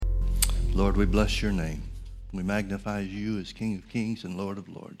Lord, we bless your name. We magnify you as King of Kings and Lord of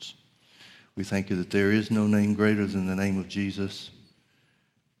Lords. We thank you that there is no name greater than the name of Jesus.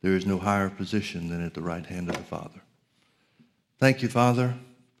 There is no higher position than at the right hand of the Father. Thank you, Father,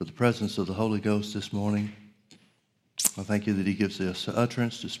 for the presence of the Holy Ghost this morning. I thank you that he gives us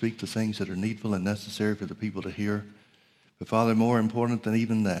utterance to speak the things that are needful and necessary for the people to hear. But Father, more important than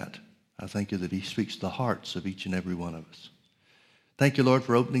even that, I thank you that he speaks the hearts of each and every one of us. Thank you, Lord,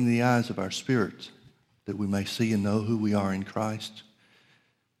 for opening the eyes of our spirits that we may see and know who we are in Christ,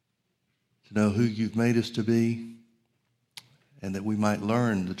 to know who you've made us to be, and that we might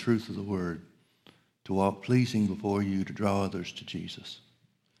learn the truth of the word, to walk pleasing before you, to draw others to Jesus.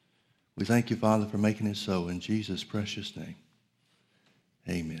 We thank you, Father, for making it so in Jesus' precious name.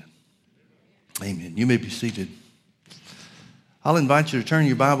 Amen. Amen. You may be seated. I'll invite you to turn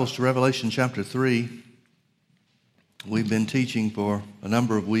your Bibles to Revelation chapter 3. We've been teaching for a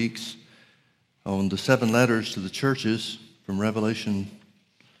number of weeks on the 7 letters to the churches from Revelation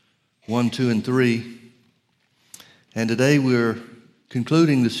 1, 2, and 3. And today we're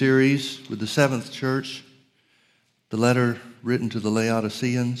concluding the series with the 7th church, the letter written to the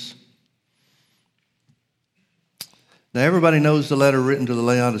Laodiceans. Now, everybody knows the letter written to the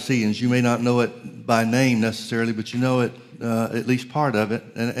Laodiceans. You may not know it by name necessarily, but you know it, at least part of it,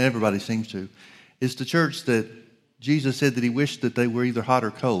 and everybody seems to. It's the church that Jesus said that he wished that they were either hot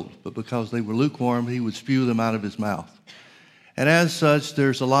or cold, but because they were lukewarm, he would spew them out of his mouth. And as such,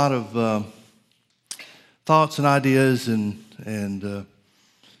 there's a lot of thoughts and ideas and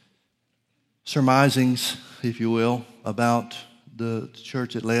surmisings, if you will, about the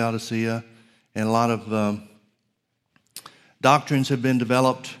church at Laodicea, and a lot of doctrines have been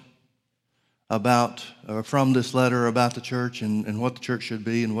developed about from this letter about the church and what the church should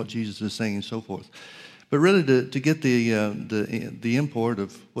be and what Jesus is saying and so forth. But really, to get the import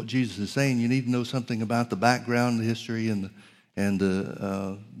of what Jesus is saying, you need to know something about the background, the history, and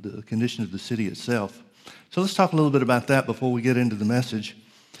the condition of the city itself. So let's talk a little bit about that before we get into the message.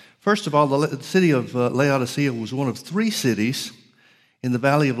 First of all, the city of Laodicea was one of 3 cities in the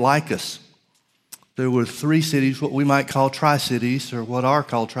valley of Lycus. There were 3 cities, what we might call tri-cities, or what are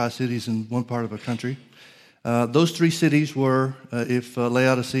called tri-cities in one part of a country. Those 3 cities were, if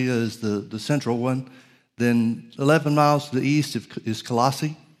Laodicea is the central one, then 11 miles to the east is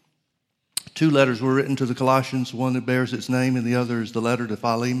Colossae. 2 letters were written to the Colossians, one that bears its name, and the other is the letter to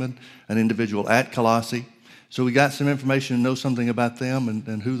Philemon, an individual at Colossae. So we got some information and know something about them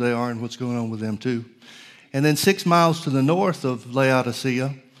and who they are and what's going on with them too. And then 6 miles to the north of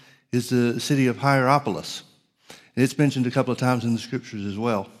Laodicea is the city of Hierapolis. And it's mentioned a couple of times in the scriptures as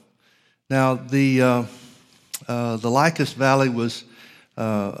well. Now, the Lycus Valley was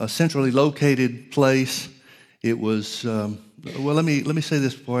a centrally located place. It was, let me say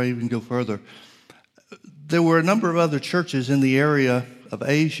this before I even go further. There were a number of other churches in the area of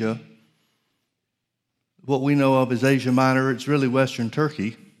Asia. What we know of as Asia Minor, it's really Western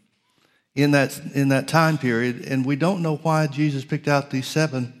Turkey, in that time period. And we don't know why Jesus picked out these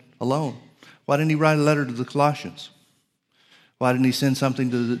 7 alone. Why didn't he write a letter to the Colossians? Why didn't he send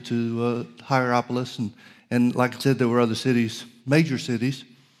something to Hierapolis? And like I said, there were other cities, major cities,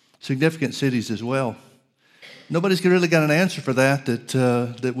 significant cities as well. Nobody's really got an answer for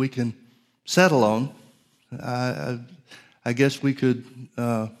that we can settle on. I guess we could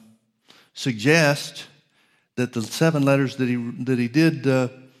suggest that the 7 letters that he did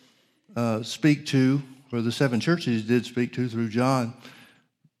speak to, or the 7 churches he did speak to through John,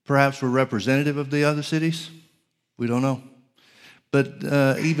 perhaps were representative of the other cities. We don't know. But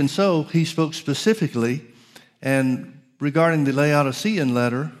even so, he spoke specifically. And regarding the Laodicean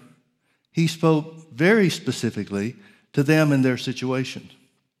letter, he spoke very specifically to them and their situation.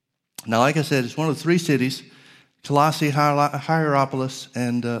 Now, like I said, it's one of 3 cities, Colossae, Hierapolis,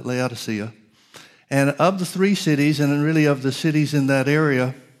 and Laodicea. And of the 3 cities, and really of the cities in that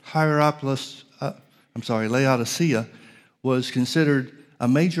area, Laodicea was considered a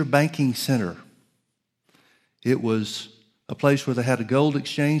major banking center. It was a place where they had a gold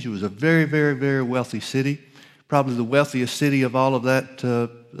exchange. It was a very, very, very wealthy city, probably the wealthiest city of all of that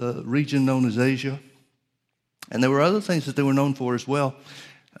region known as Asia. And there were other things that they were known for as well.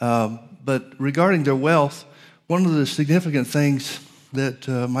 But regarding their wealth, one of the significant things that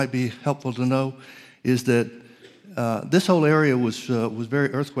might be helpful to know is that this whole area was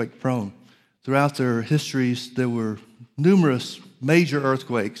very earthquake prone. Throughout their histories, there were numerous major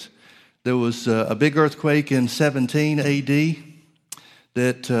earthquakes. There was a big earthquake in 17 AD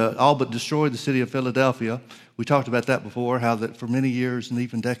that all but destroyed the city of Philadelphia. We talked about that before, how that for many years and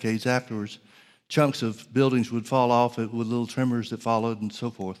even decades afterwards, chunks of buildings would fall off with little tremors that followed and so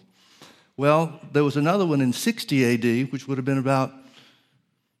forth. Well, there was another one in 60 AD, which would have been about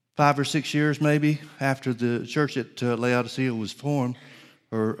 5 or 6 years maybe after the church at Laodicea was formed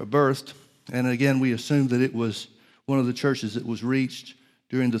or birthed. And again, we assume that it was one of the churches that was reached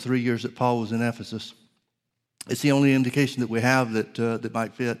during the 3 years that Paul was in Ephesus. It's the only indication that we have that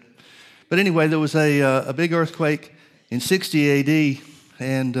might fit. But anyway, there was a big earthquake in 60 AD,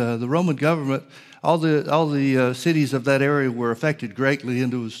 and the Roman government, all the cities of that area were affected greatly,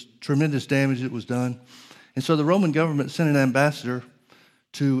 and there was tremendous damage that was done. And so the Roman government sent an ambassador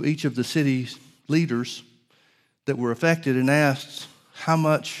to each of the city's leaders that were affected and asked, how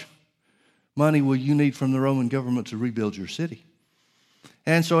much money will you need from the Roman government to rebuild your city?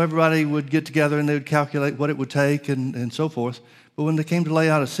 And so everybody would get together and they would calculate what it would take and so forth. But when they came to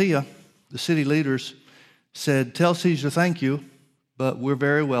Laodicea, the city leaders said, tell Caesar thank you, but we're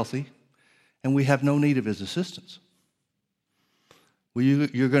very wealthy and we have no need of his assistance. Well,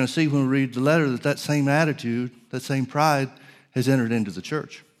 you're going to see when we read the letter that same attitude, that same pride has entered into the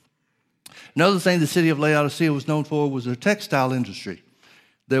church. Another thing the city of Laodicea was known for was their textile industry.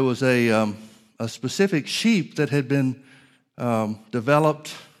 There was a specific sheep that had been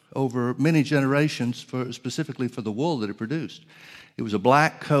developed over many generations specifically for the wool that it produced. It was a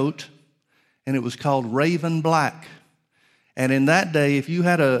black coat, and it was called raven black. And in that day, if you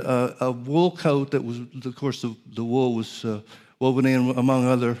had a wool coat that was, of course, the wool was woven in among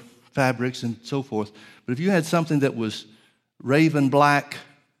other fabrics and so forth, but if you had something that was raven black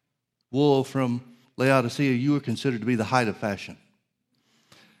wool from Laodicea, you were considered to be the height of fashion.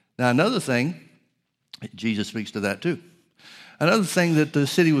 Now, another thing, Jesus speaks to that too. Another thing that the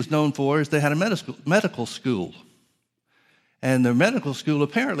city was known for is they had a medical school. And their medical school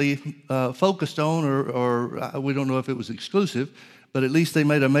apparently focused on, or we don't know if it was exclusive, but at least they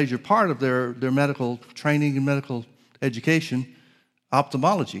made a major part of their medical training and medical education,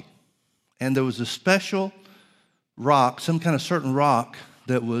 ophthalmology. And there was a special rock, some kind of certain rock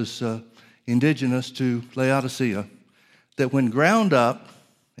that was indigenous to Laodicea, that when ground up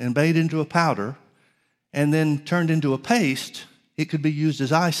and made into a powder and then turned into a paste, it could be used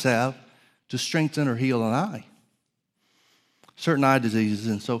as eye salve to strengthen or heal an eye. Certain eye diseases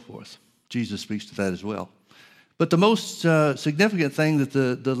and so forth. Jesus speaks to that as well. But the most significant thing that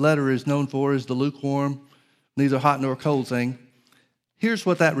the letter is known for is the lukewarm, neither hot nor cold thing. Here's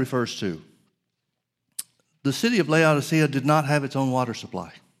what that refers to. The city of Laodicea did not have its own water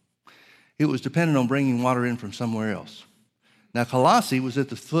supply. It was dependent on bringing water in from somewhere else. Now, Colossae was at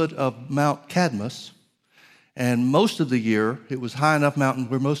the foot of Mount Cadmus, and most of the year, it was high enough mountain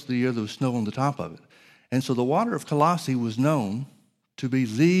where most of the year there was snow on the top of it. And so the water of Colossae was known to be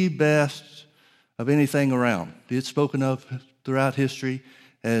the best of anything around. It's spoken of throughout history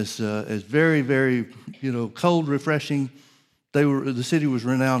as very, very, cold, refreshing. The city was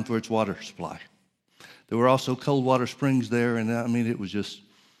renowned for its water supply. There were also cold water springs there, and it was just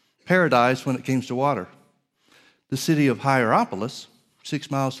paradise when it came to water. The city of Hierapolis,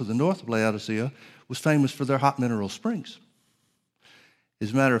 6 miles to the north of Laodicea, was famous for their hot mineral springs.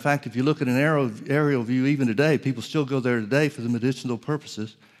 As a matter of fact, if you look at an aerial view even today, people still go there today for the medicinal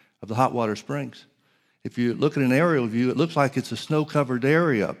purposes of the hot water springs. If you look at an aerial view, it looks like it's a snow-covered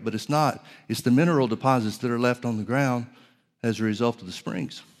area, but it's not. It's the mineral deposits that are left on the ground as a result of the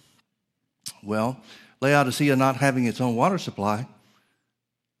springs. Well, Laodicea, not having its own water supply,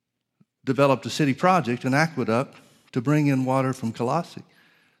 developed a city project, an aqueduct, to bring in water from Colossae.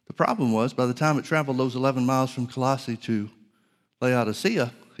 The problem was, by the time it traveled those 11 miles from Colossae to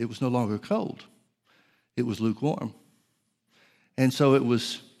Laodicea, it was no longer cold. It was lukewarm. And so it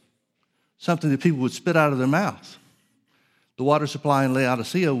was something that people would spit out of their mouth. The water supply in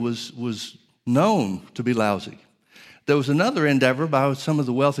Laodicea was known to be lousy. There was another endeavor by some of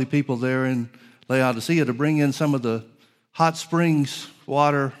the wealthy people there in Laodicea to bring in some of the hot springs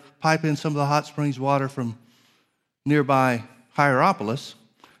water, pipe in some of the hot springs water from nearby Hierapolis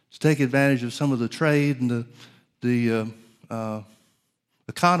to take advantage of some of the trade and the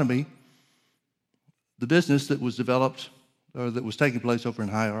economy, the business that was developed or that was taking place over in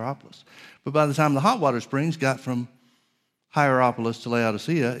Hierapolis. But by the time the hot water springs got from Hierapolis to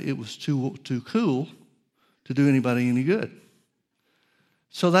Laodicea, it was too cool to do anybody any good.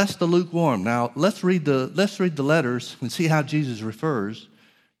 So that's the lukewarm. Now let's read the letters and see how Jesus refers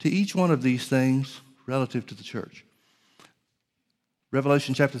to each one of these things relative to the church.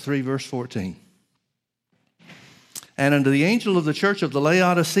 Revelation chapter 3, verse 14. And unto the angel of the church of the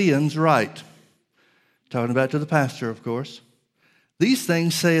Laodiceans write, talking about to the pastor, of course, these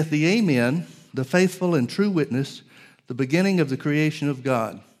things saith the Amen, the faithful and true witness, the beginning of the creation of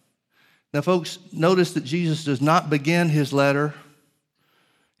God. Now, folks, notice that Jesus does not begin his letter,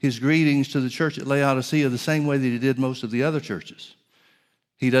 his greetings to the church at Laodicea the same way that he did most of the other churches.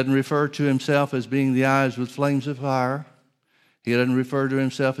 He doesn't refer to himself as being the eyes with flames of fire. He doesn't refer to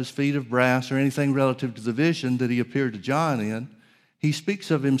himself as feet of brass or anything relative to the vision that he appeared to John in. He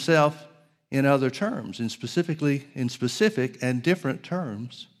speaks of himself in other terms, in specific and different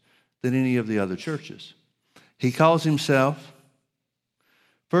terms than any of the other churches. He calls himself,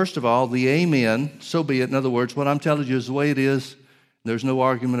 first of all, the Amen, so be it. In other words, what I'm telling you is the way it is. There's no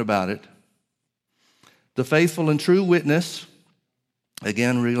argument about it. The faithful and true witness,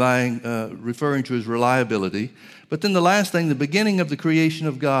 again, referring to his reliability. But then the last thing, the beginning of the creation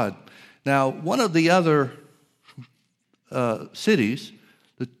of God. Now, one of the other cities,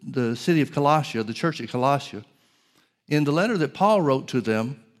 the city of Colossia, the church at Colossia, in the letter that Paul wrote to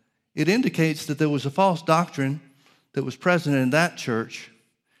them, it indicates that there was a false doctrine that was present in that church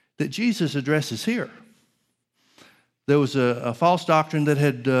that Jesus addresses here. There was a false doctrine that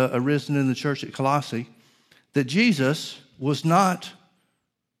had arisen in the church at Colossae that Jesus was not,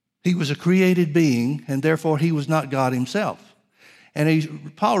 he was a created being, and therefore he was not God himself.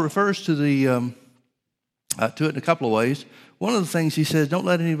 And Paul refers to to it in a couple of ways. One of the things he says, don't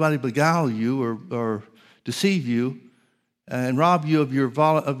let anybody beguile you or deceive you and rob you of your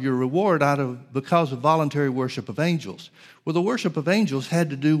reward because of voluntary worship of angels. Well, the worship of angels had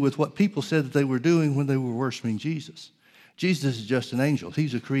to do with what people said that they were doing when they were worshiping Jesus. Jesus is just an angel.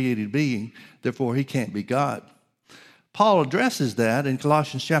 He's a created being, therefore he can't be God. Paul addresses that in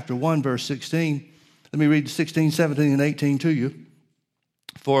Colossians chapter 1, verse 16. Let me read 16, 17, and 18 to you.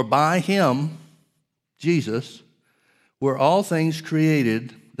 For by him, Jesus, were all things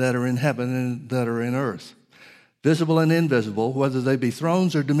created that are in heaven and that are in earth, visible and invisible, whether they be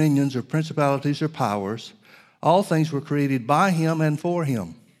thrones or dominions or principalities or powers. All things were created by him and for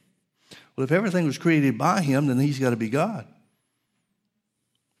him. Well, if everything was created by him, then he's got to be God.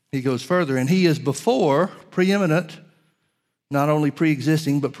 He goes further, and he is before, preeminent, not only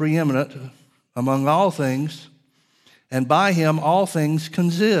pre-existing, but preeminent among all things, and by him all things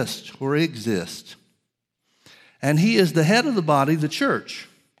consist or exist. And he is the head of the body, the church,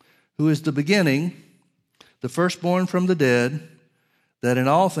 who is the beginning, the firstborn from the dead, that in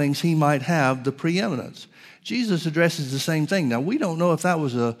all things he might have the preeminence. Jesus addresses the same thing. Now, we don't know if that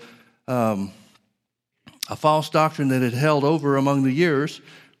was a false doctrine that had held over among the years.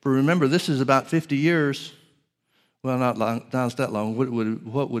 But remember, this is about 50 years. Well, not that long.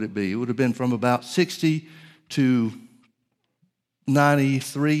 What would it be? It would have been from about 60 to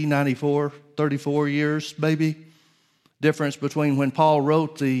 93, 94, 34 years, maybe. Difference between when Paul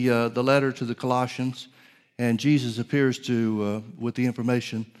wrote the letter to the Colossians and Jesus appears to with the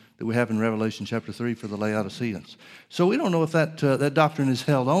information that we have in Revelation chapter 3 for the Laodiceans. So we don't know if that doctrine is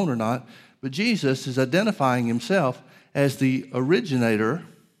held on or not, but Jesus is identifying himself as the originator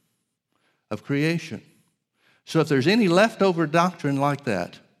of creation. So if there's any leftover doctrine like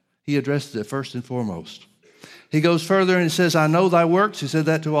that, he addresses it first and foremost. He goes further and he says, I know thy works. He said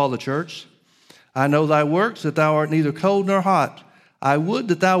that to all the church. I know thy works, that thou art neither cold nor hot. I would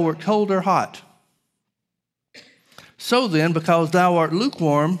that thou wert cold or hot. So then, because thou art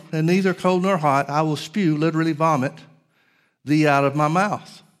lukewarm and neither cold nor hot, I will spew, literally vomit, thee out of my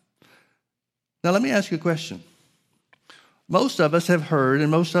mouth. Now let me ask you a question. Most of us have heard,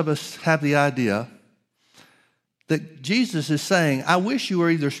 and most of us have the idea that Jesus is saying, I wish you were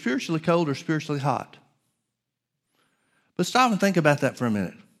either spiritually cold or spiritually hot. But stop and think about that for a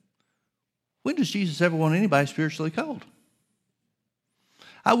minute. When does Jesus ever want anybody spiritually cold?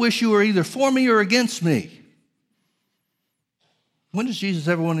 I wish you were either for me or against me. When does Jesus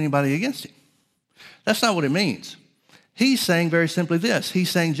ever want anybody against him? That's not what it means. He's saying very simply this. He's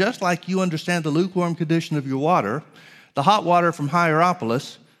saying just like you understand the lukewarm condition of your water, the hot water from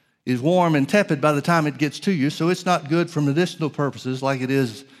Hierapolis is warm and tepid by the time it gets to you, so it's not good for medicinal purposes like it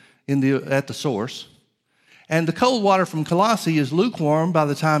is at the source. And the cold water from Colossae is lukewarm by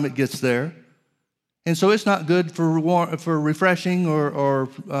the time it gets there, and so it's not good for refreshing or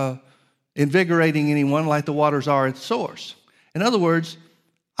invigorating anyone like the waters are at the source. In other words,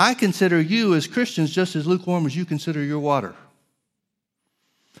 I consider you as Christians just as lukewarm as you consider your water.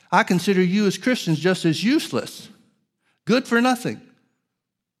 I consider you as Christians just as useless, good for nothing,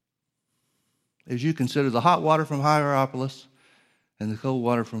 as you consider the hot water from Hierapolis and the cold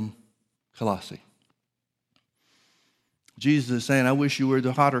water from Colossae. Jesus is saying, I wish you were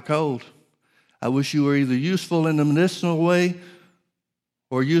either hot or cold. I wish you were either useful in a medicinal way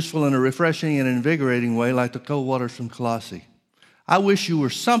or useful in a refreshing and invigorating way like the cold waters from Colossae. I wish you were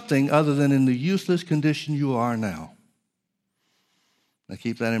something other than in the useless condition you are now. Now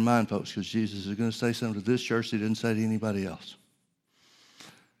keep that in mind, folks, because Jesus is going to say something to this church he didn't say to anybody else.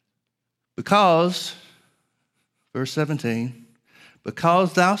 Because, verse 17,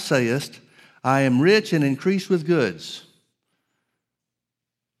 because thou sayest, I am rich and increase with goods,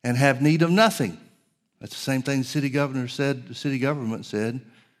 and have need of nothing. That's the same thing the city government said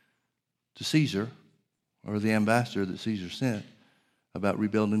to Caesar, or the ambassador that Caesar sent, about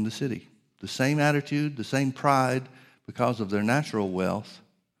rebuilding the city. The same attitude, the same pride, because of their natural wealth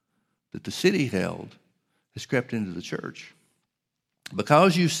that the city held, has crept into the church.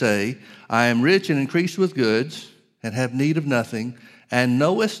 Because you say, I am rich and increased with goods, and have need of nothing, and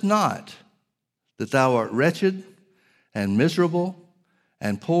knowest not that thou art wretched and miserable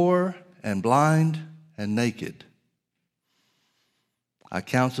and poor and blind and naked. I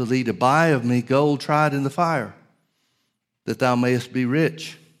counsel thee to buy of me gold tried in the fire, that thou mayest be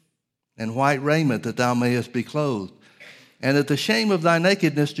rich, and white raiment, that thou mayest be clothed, and that the shame of thy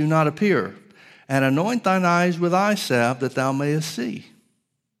nakedness do not appear, and anoint thine eyes with eye salve, that thou mayest see.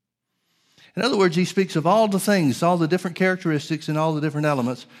 In other words, he speaks of all the things, all the different characteristics and all the different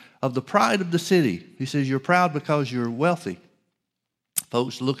elements of the pride of the city. He says, you're proud because you're wealthy.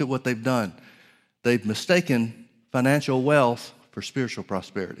 Folks, look at what they've done. They've mistaken financial wealth for spiritual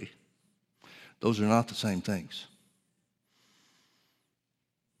prosperity. Those are not the same things.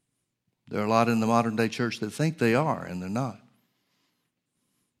 There are a lot in the modern day church that think they are, and they're not.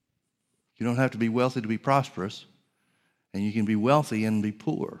 You don't have to be wealthy to be prosperous, and you can be wealthy and be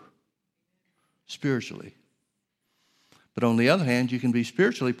poor spiritually. But on the other hand, you can be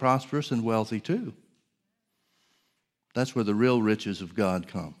spiritually prosperous and wealthy too. That's where the real riches of God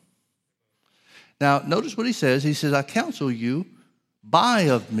come. Now, notice what he says. He says, I counsel you, buy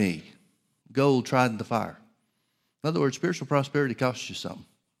of me gold tried in the fire. In other words, spiritual prosperity costs you something.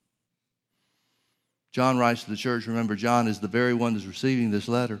 John writes to the church. Remember, John is the very one that's receiving this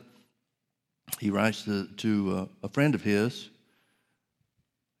letter. He writes to a friend of his,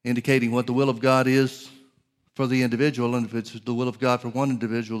 indicating what the will of God is for the individual. And if it's the will of God for one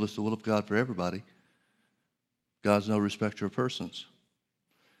individual, it's the will of God for everybody. God's no respecter of persons.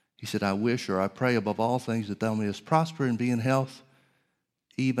 He said, I wish, or I pray above all things, that thou mayest prosper and be in health,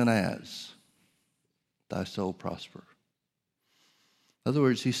 even as thy soul prosper. In other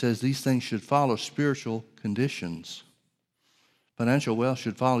words, he says these things should follow spiritual conditions. Financial wealth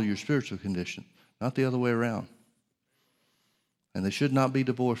should follow your spiritual condition, not the other way around. And they should not be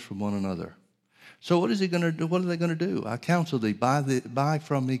divorced from one another. So what is he going to do? What are they going to do? I counsel thee, buy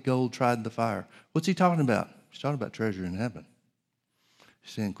from me gold tried in the fire. What's he talking about? He's talking about treasure in heaven.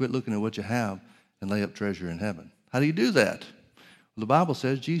 He's saying, quit looking at what you have and lay up treasure in heaven. How do you do that? Well, the Bible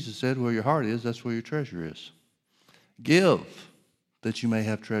says, Jesus said, where your heart is, that's where your treasure is. Give, that you may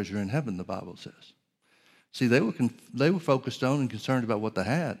have treasure in heaven, the Bible says. See, they were focused on and concerned about what they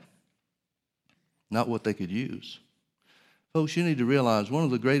had, not what they could use. Folks, you need to realize one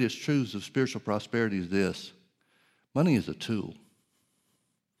of the greatest truths of spiritual prosperity is this. Money is a tool.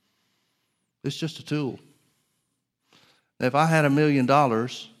 It's just a tool. Now, if I had $1 million,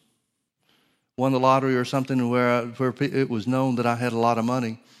 won the lottery or something where it was known that I had a lot of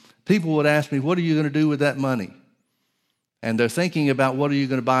money, people would ask me, what are you going to do with that money? And they're thinking about what are you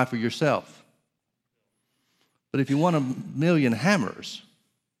going to buy for yourself. But if you won 1 million hammers,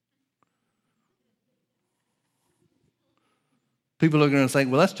 people are going to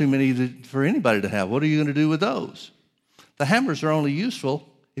think, well, that's too many for anybody to have. What are you going to do with those? The hammers are only useful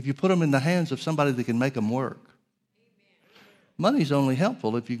if you put them in the hands of somebody that can make them work. Money's only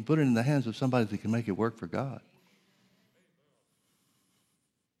helpful if you can put it in the hands of somebody that can make it work for God.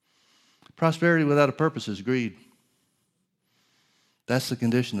 Prosperity without a purpose is greed. That's the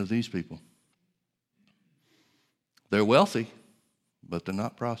condition of these people. They're wealthy, but they're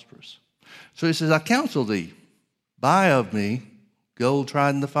not prosperous. So he says, I counsel thee, buy of me gold tried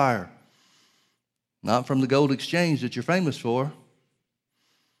in the fire. Not from the gold exchange that you're famous for,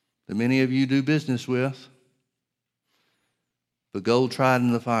 that many of you do business with, but gold tried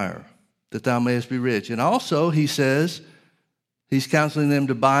in the fire, that thou mayest be rich. And also, he says, he's counseling them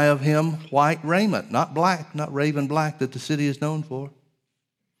to buy of him white raiment, not black, not raven black that the city is known for,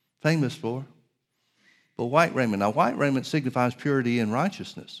 famous for, but white raiment. Now, white raiment signifies purity and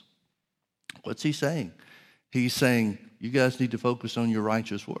righteousness. What's he saying? He's saying, you guys need to focus on your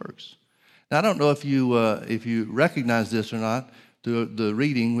righteous works. Now, I don't know if you recognize this or not through the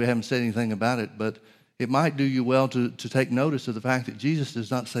reading. We haven't said anything about it, but it might do you well to take notice of the fact that Jesus does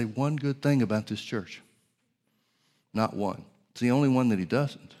not say one good thing about this church. Not one. It's the only one that he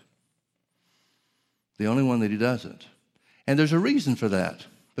doesn't. The only one that he doesn't. And there's a reason for that,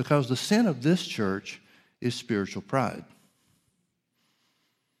 because the sin of this church is spiritual pride.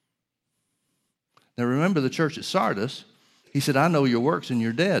 Now remember the church at Sardis. He said, I know your works and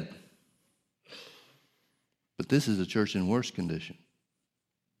you're dead. But this is a church in worse condition.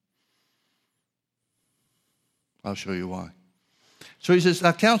 I'll show you why. So he says,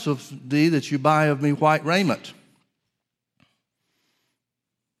 I counsel thee that you buy of me white raiment,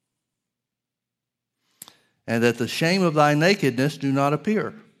 and that the shame of thy nakedness do not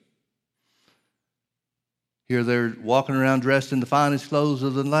appear. Here they're walking around dressed in the finest clothes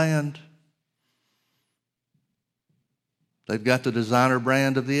of the land. They've got the designer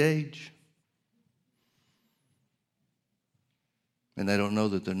brand of the age. And they don't know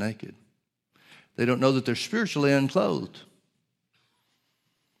that they're naked. They don't know that they're spiritually unclothed.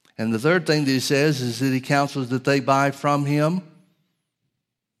 And the third thing that he says is that he counsels that they buy from him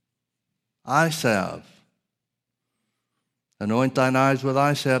eye salve. Anoint thine eyes with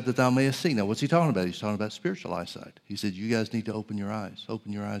eye salve that thou mayest see. Now, what's he talking about? He's talking about spiritual eyesight. He said, you guys need to open your eyes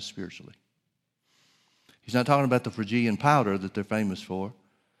spiritually. He's not talking about the Phrygian powder that they're famous for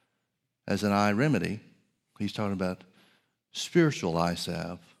as an eye remedy. He's talking about spiritual eye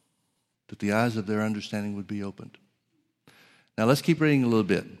salve, that the eyes of their understanding would be opened. Now, let's keep reading a little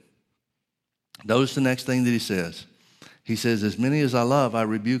bit. Notice the next thing that he says. He says, as many as I love, I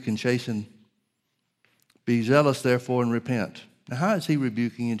rebuke and chasten. Be zealous, therefore, and repent. Now, how is he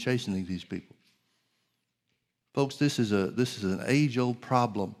rebuking and chastening these people? Folks, this is an age-old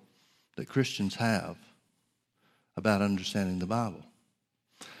problem that Christians have about understanding the Bible.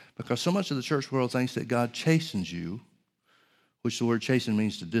 Because so much of the church world thinks that God chastens you, which the word chasten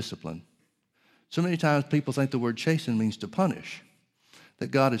means to discipline. So many times people think the word chasten means to punish,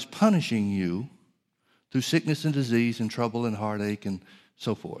 that God is punishing you through sickness and disease and trouble and heartache and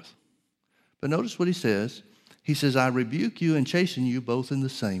so forth. But notice what he says. He says, I rebuke you and chasten you both in the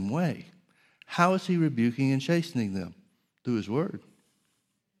same way. How is he rebuking and chastening them? Through his word.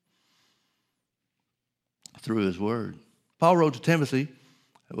 Through his word. Paul wrote to Timothy,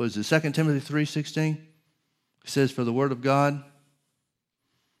 it was 2 Timothy 3:16. He says, for the word of God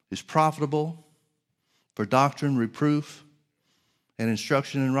is profitable for doctrine, reproof, and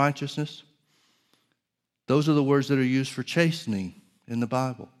instruction in righteousness. Those are the words that are used for chastening in the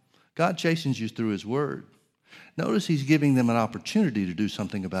Bible. God chastens you through his word. Notice he's giving them an opportunity to do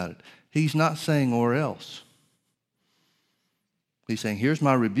something about it. He's not saying or else. He's saying, here's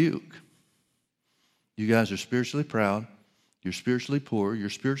my rebuke. You guys are spiritually proud, you're spiritually poor, you're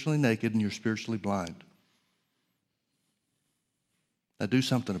spiritually naked, and you're spiritually blind. Now do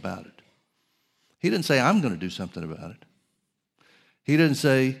something about it. He didn't say, I'm going to do something about it. He didn't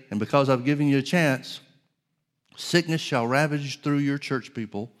say, and because I've given you a chance, sickness shall ravage through your church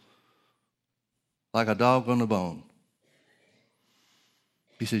people like a dog on the bone.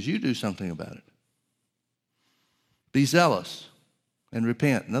 He says, you do something about it. Be zealous and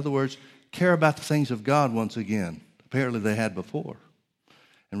repent. In other words, care about the things of God once again. Apparently they had before.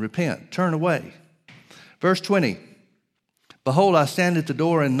 And repent. Turn away. Verse 20. Behold, I stand at the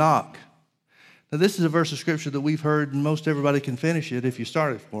door and knock. Now this is a verse of scripture that we've heard, and most everybody can finish it if you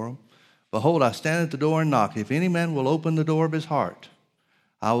start it for them. Behold, I stand at the door and knock. If any man will open the door of his heart,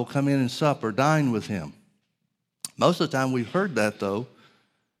 I will come in and sup or dine with him. Most of the time we've heard that, though,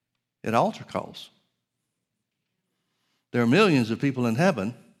 at altar calls. There are millions of people in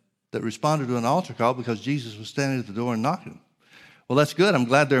heaven that responded to an altar call because Jesus was standing at the door and knocking. Well, that's good. I'm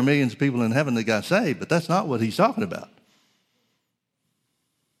glad there are millions of people in heaven that got saved, but that's not what he's talking about.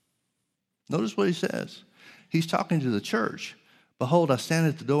 Notice what he says. He's talking to the church. Behold, I stand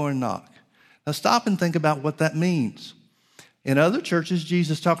at the door and knock. Now stop and think about what that means. In other churches,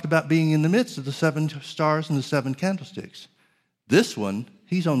 Jesus talked about being in the midst of the 7 stars and the 7 candlesticks. This one,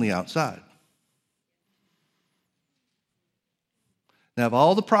 he's on the outside. Now, of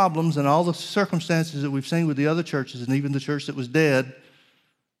all the problems and all the circumstances that we've seen with the other churches, and even the church that was dead,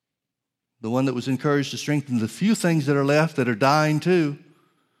 the one that was encouraged to strengthen the few things that are left that are dying too,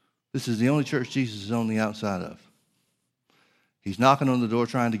 this is the only church Jesus is on the outside of. He's knocking on the door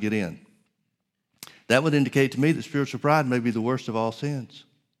trying to get in. That would indicate to me that spiritual pride may be the worst of all sins.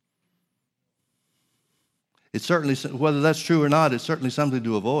 It's certainly, whether that's true or not, it's certainly something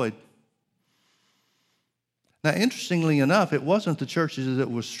to avoid. Now, interestingly enough, it wasn't the churches that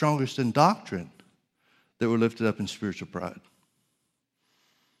were strongest in doctrine that were lifted up in spiritual pride.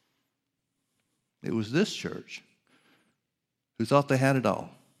 It was this church who thought they had it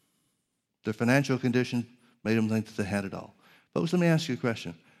all. Their financial condition made them think that they had it all. Folks, let me ask you a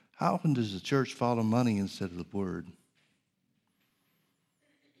question. How often does the church follow money instead of the word?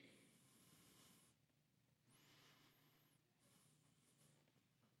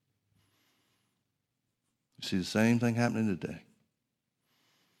 You see the same thing happening today.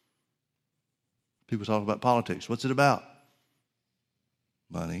 People talk about politics. What's it about?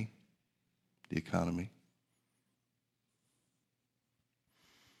 Money, the economy,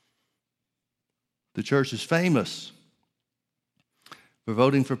 The church is famous for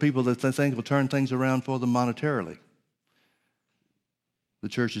voting for people that they think will turn things around for them monetarily. The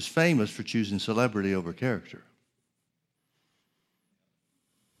church is famous for choosing celebrity over character.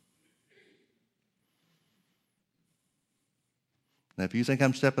 Now, if you think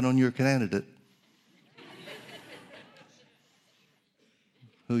I'm stepping on your candidate,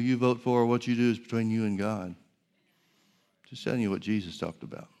 who you vote for or what you do is between you and God. Just telling you what Jesus talked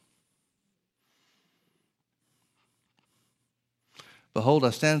about. Behold,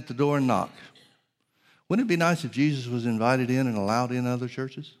 I stand at the door and knock. Wouldn't it be nice if Jesus was invited in and allowed in other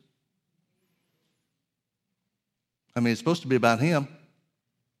churches? I mean, it's supposed to be about him.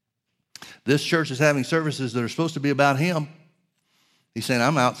 This church is having services that are supposed to be about him. He's saying,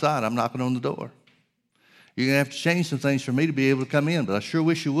 I'm outside. I'm knocking on the door. You're going to have to change some things for me to be able to come in, but I sure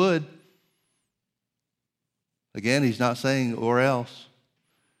wish you would. Again, he's not saying or else.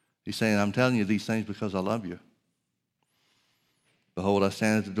 He's saying, I'm telling you these things because I love you. Behold, I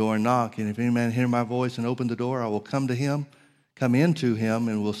stand at the door and knock, and if any man hear my voice and open the door, I will come to him, come into him,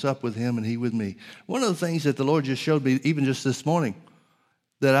 and will sup with him and he with me. One of the things that the Lord just showed me, even just this morning,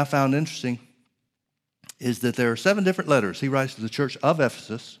 that I found interesting is that there are 7 different letters. He writes to the church of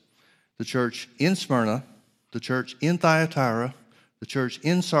Ephesus, the church in Smyrna, the church in Thyatira, the church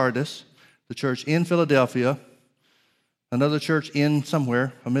in Sardis, the church in Philadelphia, another church in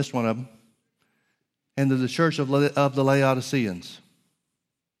somewhere, I missed one of them, and to the church of the Laodiceans.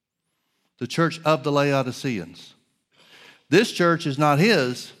 The church of the Laodiceans. This church is not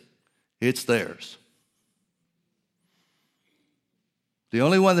his, it's theirs. The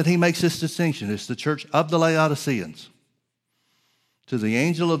only one that he makes this distinction is the church of the Laodiceans. To the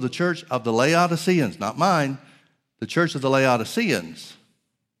angel of the church of the Laodiceans, not mine, the church of the Laodiceans.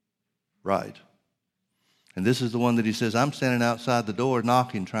 Right. And this is the one that he says, I'm standing outside the door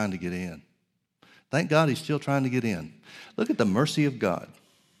knocking, trying to get in. Thank God he's still trying to get in. Look at the mercy of God.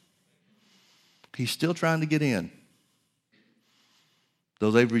 He's still trying to get in.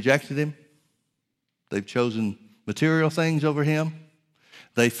 Though they've rejected him, they've chosen material things over him.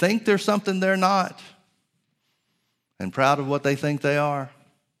 They think they're something they're not. And proud of what they think they are.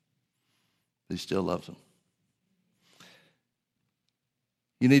 He still loves them.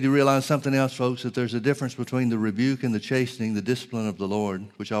 You need to realize something else, folks, that there's a difference between the rebuke and the chastening, the discipline of the Lord,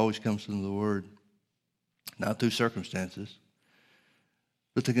 which always comes from the Word, not through circumstances.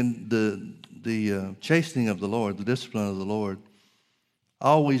 But the chastening of the Lord, the discipline of the Lord,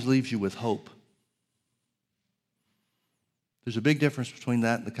 always leaves you with hope. There's a big difference between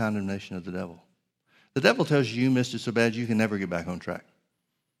that and the condemnation of the devil. The devil tells you missed it so bad you can never get back on track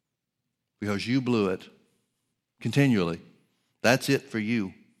because you blew it continually. That's it for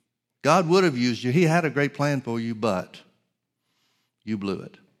you. God would have used you. He had a great plan for you, but you blew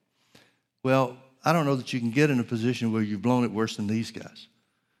it. Well, I don't know that you can get in a position where you've blown it worse than these guys.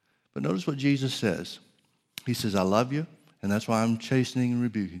 But notice what Jesus says. He says, I love you, and that's why I'm chastening and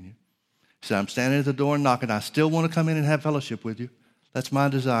rebuking you. He said, I'm standing at the door and knocking. I still want to come in and have fellowship with you. That's my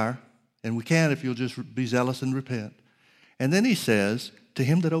desire. And we can if you'll just be zealous and repent. And then he says, to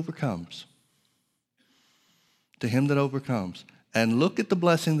him that overcomes. To him that overcomes. And look at the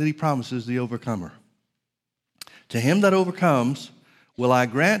blessing that he promises the overcomer. To him that overcomes will I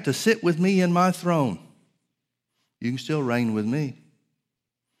grant to sit with me in my throne. You can still reign with me.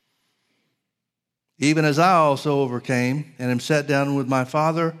 Even as I also overcame and am set down with my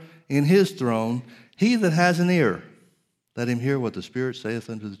Father in his throne, he that has an ear, let him hear what the Spirit saith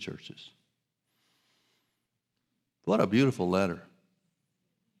unto the churches. What a beautiful letter.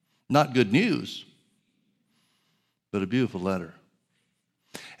 Not good news, but a beautiful letter.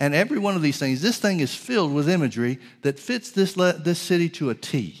 And every one of these things, this thing is filled with imagery that fits this city to a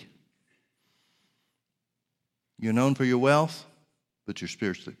T. You're known for your wealth, but you're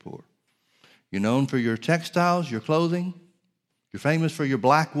spiritually poor. You're known for your textiles, your clothing. You're famous for your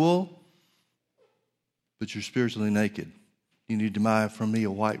black wool, but you're spiritually naked. You need to buy from me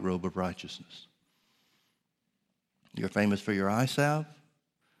a white robe of righteousness. You're famous for your eye salve.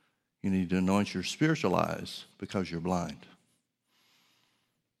 You need to anoint your spiritual eyes because you're blind.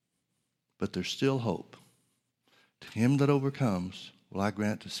 But there's still hope. To him that overcomes will I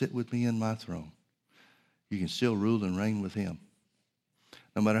grant to sit with me in my throne. You can still rule and reign with him.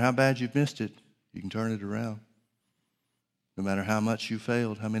 No matter how bad you've missed it, you can turn it around. No matter how much you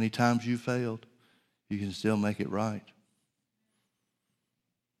failed, how many times you failed, you can still make it right.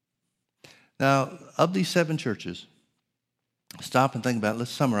 Now, of these 7 churches, stop and think about it.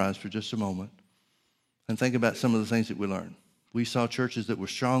 Let's summarize for just a moment and think about some of the things that we learned. We saw churches that were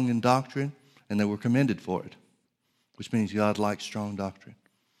strong in doctrine and they were commended for it, which means God likes strong doctrine.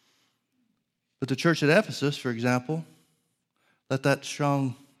 But the church at Ephesus, for example, let that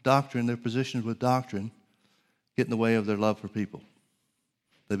strong doctrine, their positions with doctrine, get in the way of their love for people.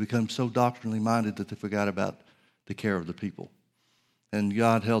 They become so doctrinally minded that they forgot about the care of the people. And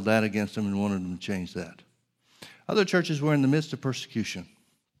God held that against them and wanted them to change that. Other churches were in the midst of persecution,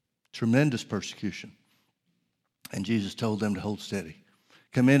 tremendous persecution. And Jesus told them to hold steady,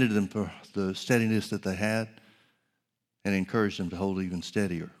 commended them for the steadiness that they had, and encouraged them to hold even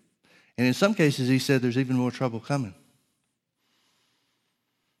steadier. And in some cases, he said there's even more trouble coming.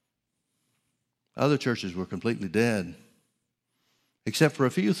 Other churches were completely dead, except for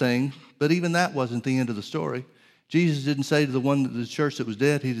a few things, but even that wasn't the end of the story. Jesus didn't say to the church that was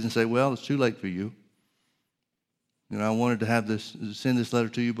dead, he didn't say, well, it's too late for you. You know, I wanted to send this letter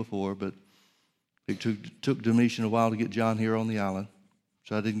to you before, but it took Domitian a while to get John here on the island,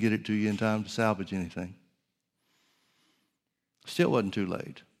 so I didn't get it to you in time to salvage anything. Still wasn't too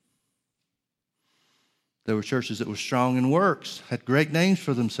late. There were churches that were strong in works, had great names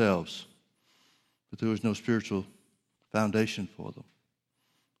for themselves, but there was no spiritual foundation for them.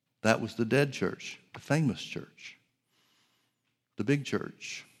 That was the dead church, the famous church, the big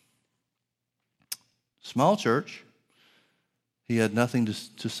church. Small church, he had nothing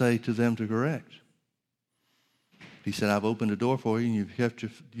to say to them to correct. He said, I've opened a door for you, and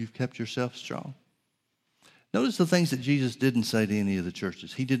you've kept yourself strong. Notice the things that Jesus didn't say to any of the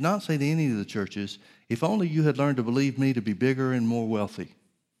churches. He did not say to any of the churches, if only you had learned to believe me to be bigger and more wealthy.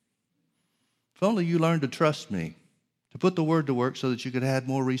 If only you learned to trust me, to put the word to work so that you could add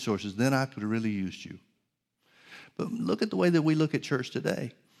more resources, then I could have really used you. But look at the way that we look at church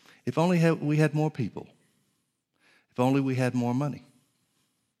today. If only we had more people. If only we had more money.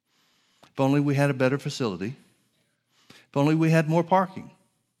 If only we had a better facility. If only we had more parking.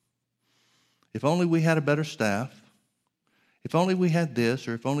 If only we had a better staff. If only we had this,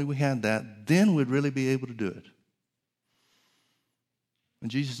 or if only we had that, then we'd really be able to do it. And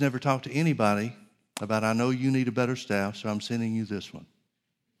Jesus never talked to anybody about, I know you need a better staff, so I'm sending you this one.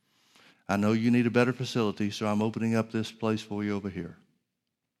 I know you need a better facility, so I'm opening up this place for you over here.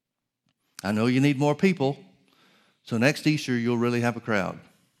 I know you need more people, so next Easter you'll really have a crowd.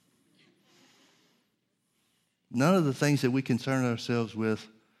 None of the things that we concern ourselves with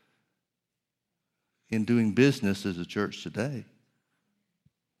in doing business as a church today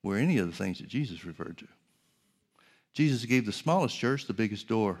were any of the things that Jesus referred to. Jesus gave the smallest church the biggest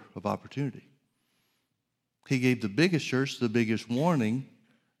door of opportunity. He gave the biggest church the biggest warning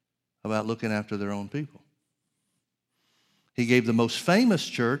about looking after their own people. He gave the most famous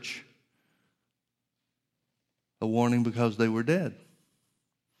church a warning because they were dead.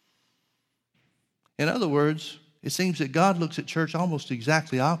 In other words, it seems that God looks at church almost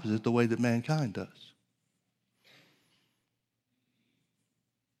exactly opposite the way that mankind does.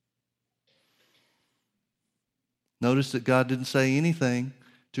 Notice that God didn't say anything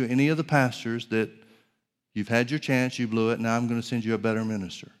to any of the pastors that you've had your chance, you blew it, now I'm going to send you a better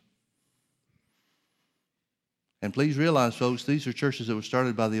minister. And please realize, folks, these are churches that were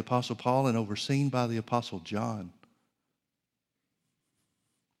started by the Apostle Paul and overseen by the Apostle John.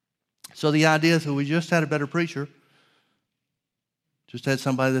 So the idea is that we just had a better preacher, just had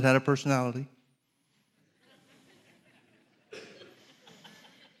somebody that had a personality.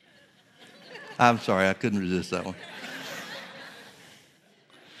 I'm sorry, I couldn't resist that one.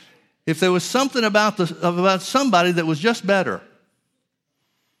 If there was something about somebody that was just better,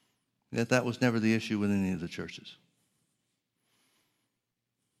 yet that was never the issue with any of the churches.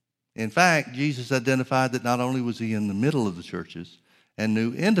 In fact, Jesus identified that not only was he in the middle of the churches and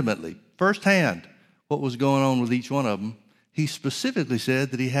knew intimately, firsthand, what was going on with each one of them, he specifically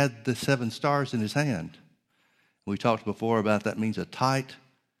said that he had the 7 stars in his hand. We talked before about that means a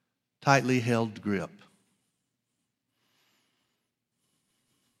tightly held grip.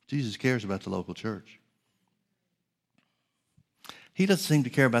 Jesus cares about the local church. He doesn't seem to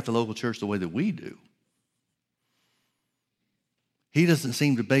care about the local church the way that we do. He doesn't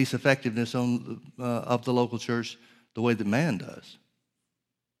seem to base effectiveness of the local church the way that man does.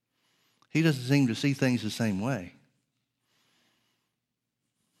 He doesn't seem to see things the same way.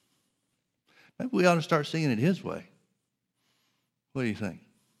 Maybe we ought to start seeing it his way. What do you think?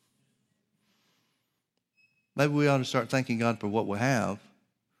 Maybe we ought to start thanking God for what we have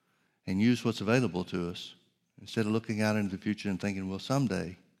and use what's available to us instead of looking out into the future and thinking, well,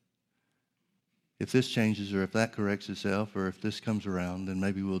 someday, if this changes or if that corrects itself or if this comes around, then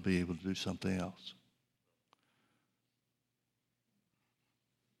maybe we'll be able to do something else.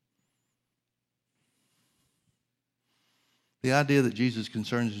 The idea that Jesus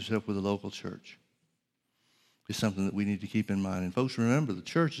concerns himself with the local church is something that we need to keep in mind. And folks, remember, the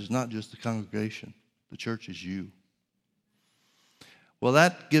church is not just the congregation. The church is you. Well,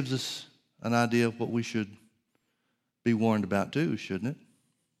 that gives us an idea of what we should be warned about too, shouldn't it?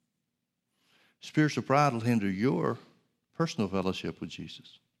 Spiritual pride will hinder your personal fellowship with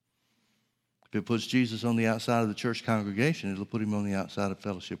Jesus. If it puts Jesus on the outside of the church congregation, it'll put him on the outside of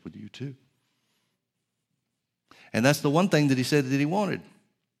fellowship with you too. And that's the one thing that he said that he wanted.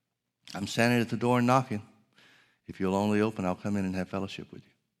 I'm standing at the door and knocking. If you'll only open, I'll come in and have fellowship with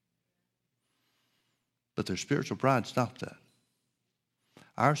you. But their spiritual pride stopped that.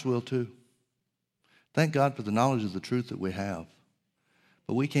 Ours will too. Thank God for the knowledge of the truth that we have.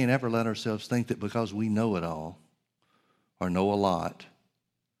 But we can't ever let ourselves think that because we know it all, or know a lot,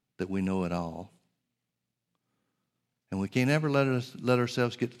 that we know it all. And we can't ever let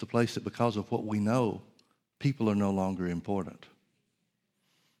ourselves get to the place that because of what we know, people are no longer important.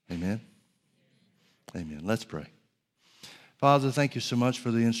 Amen? Amen. Let's pray. Father, thank you so much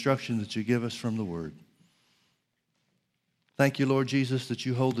for the instruction that you give us from the Word. Thank you, Lord Jesus, that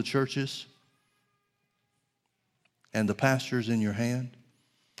you hold the churches and the pastors in your hand.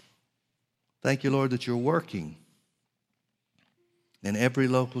 Thank you, Lord, that you're working in every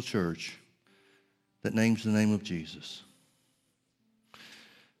local church that names the name of Jesus.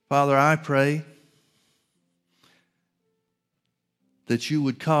 Father, I pray that you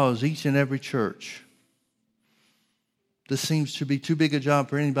would cause each and every church. This seems to be too big a job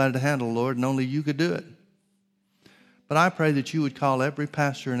for anybody to handle, Lord, and only you could do it. But I pray that you would call every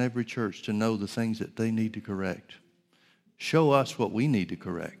pastor in every church to know the things that they need to correct. Show us what we need to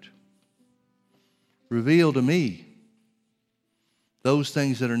correct. Reveal to me those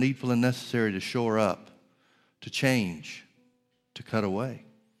things that are needful and necessary to shore up, to change, to cut away.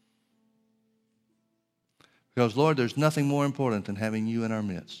 Because, Lord, there's nothing more important than having you in our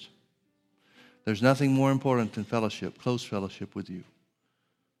midst. There's nothing more important than fellowship, close fellowship with you.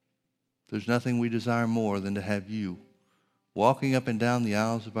 There's nothing we desire more than to have you walking up and down the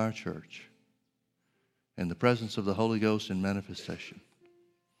aisles of our church in the presence of the Holy Ghost in manifestation.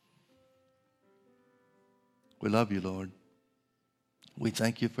 We love you, Lord. We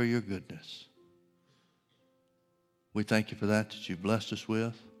thank you for your goodness. We thank you for that you've blessed us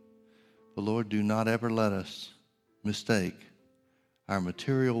with. But Lord, do not ever let us mistake our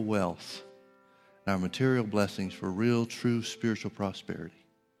material wealth and our material blessings for real, true spiritual prosperity.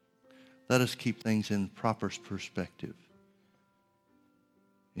 Let us keep things in proper perspective.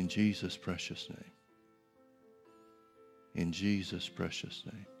 In Jesus' precious name. In Jesus' precious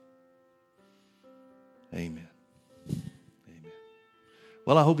name. Amen. Amen.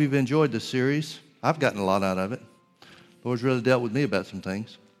 Well, I hope you've enjoyed this series. I've gotten a lot out of it. The Lord's really dealt with me about some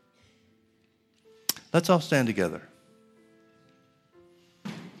things. Let's all stand together.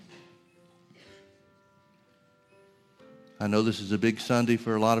 I know this is a big Sunday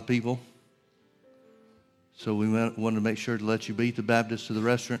for a lot of people, so we wanted to make sure to let you beat the Baptists to the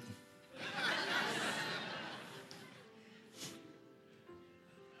restaurant.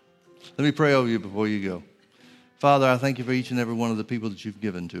 Let me pray over you before you go. Father, I thank you for each and every one of the people that you've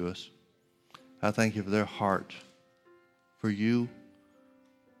given to us. I thank you for their heart, for you,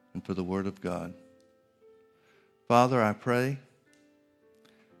 and for the Word of God. Father, I pray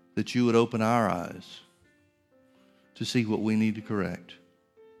that you would open our eyes to see what we need to correct,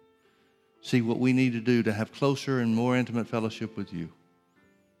 see what we need to do to have closer and more intimate fellowship with you.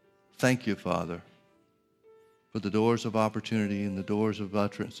 Thank you, Father, for the doors of opportunity and the doors of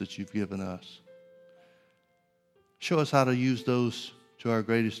utterance that you've given us. Show us how to use those to our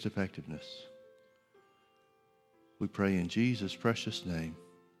greatest effectiveness. We pray in Jesus' precious name.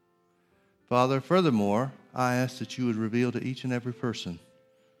 Father, furthermore, I ask that you would reveal to each and every person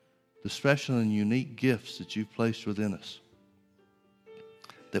the special and unique gifts that you've placed within us,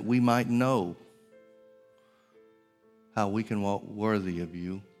 that we might know how we can walk worthy of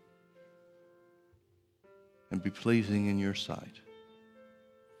you and be pleasing in your sight.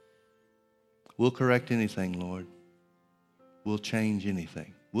 We'll correct anything, Lord. We'll change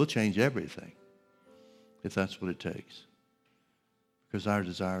anything. We'll change everything if that's what it takes, because our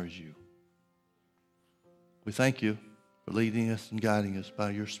desire is you. We thank you for leading us and guiding us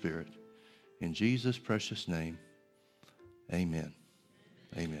by your Spirit. In Jesus' precious name, amen.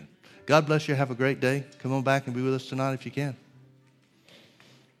 Amen. God bless you. Have a great day. Come on back and be with us tonight if you can.